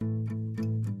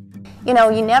You know,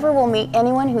 you never will meet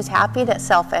anyone who's happy that's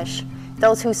selfish.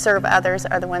 Those who serve others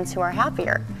are the ones who are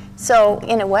happier. So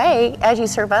in a way, as you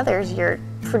serve others, you're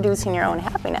producing your own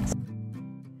happiness.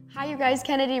 Hi you guys,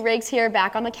 Kennedy Riggs here,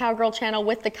 back on the Cowgirl channel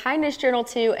with the Kindness Journal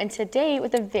 2, and today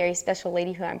with a very special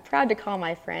lady who I'm proud to call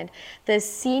my friend, the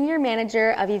Senior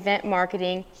Manager of Event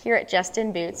Marketing here at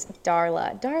Justin Boots,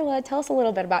 Darla. Darla, tell us a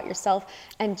little bit about yourself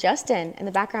and Justin and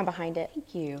the background behind it.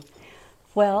 Thank you.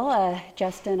 Well,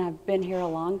 Justin, I've been here a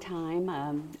long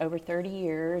time, over 30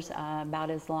 years, about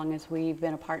as long as we've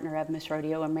been a partner of Miss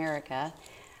Rodeo America.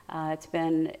 It's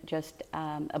been just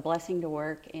a blessing to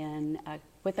work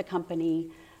with a company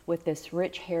with this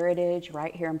rich heritage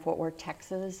right here in Fort Worth,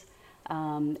 Texas.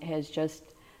 Has just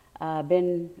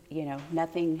been, you know,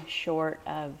 nothing short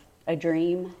of a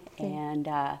dream, and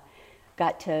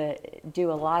got to do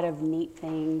a lot of neat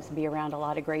things, be around a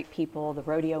lot of great people. The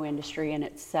rodeo industry in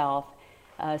itself,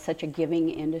 such a giving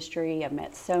industry. I've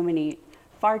met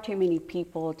far too many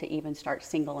people to even start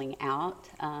singling out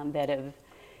that have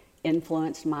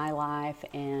influenced my life,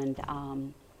 and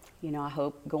you know, I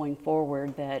hope going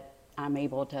forward that I'm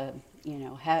able to, you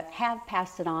know, have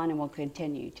passed it on and will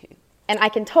continue to. And I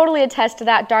can totally attest to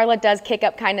that. Darla does kick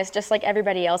up kindness just like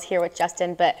everybody else here with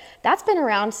Justin, but that's been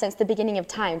around since the beginning of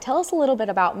time. Tell us a little bit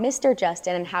about Mr.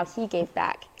 Justin and how he gave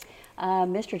back.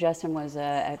 Mr. Justin was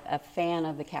a fan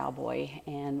of the cowboy,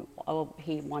 and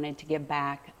he wanted to give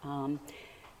back.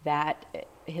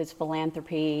 His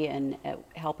philanthropy and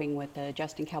helping with the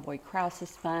Justin Cowboy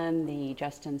Crisis Fund, the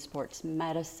Justin Sports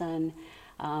Medicine,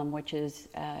 which is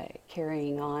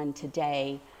carrying on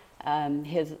today.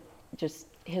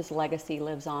 His legacy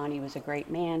lives on. He was a great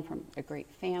man from a great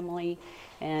family,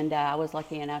 and I was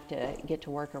lucky enough to get to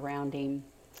work around him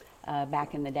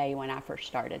back in the day when I first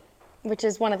started. Which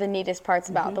is one of the neatest parts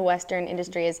about the Western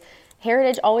industry is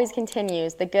heritage always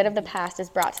continues. The good of the past is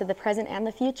brought to the present and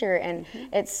the future, and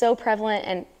it's so prevalent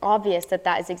and obvious that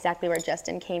that is exactly where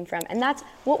Justin came from. And that's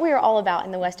what we are all about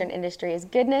in the Western industry, is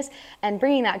goodness and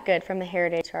bringing that good from the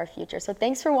heritage to our future. So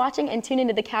thanks for watching, and tune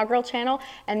into the Cowgirl channel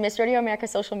and Miss Rodeo America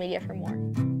social media for more.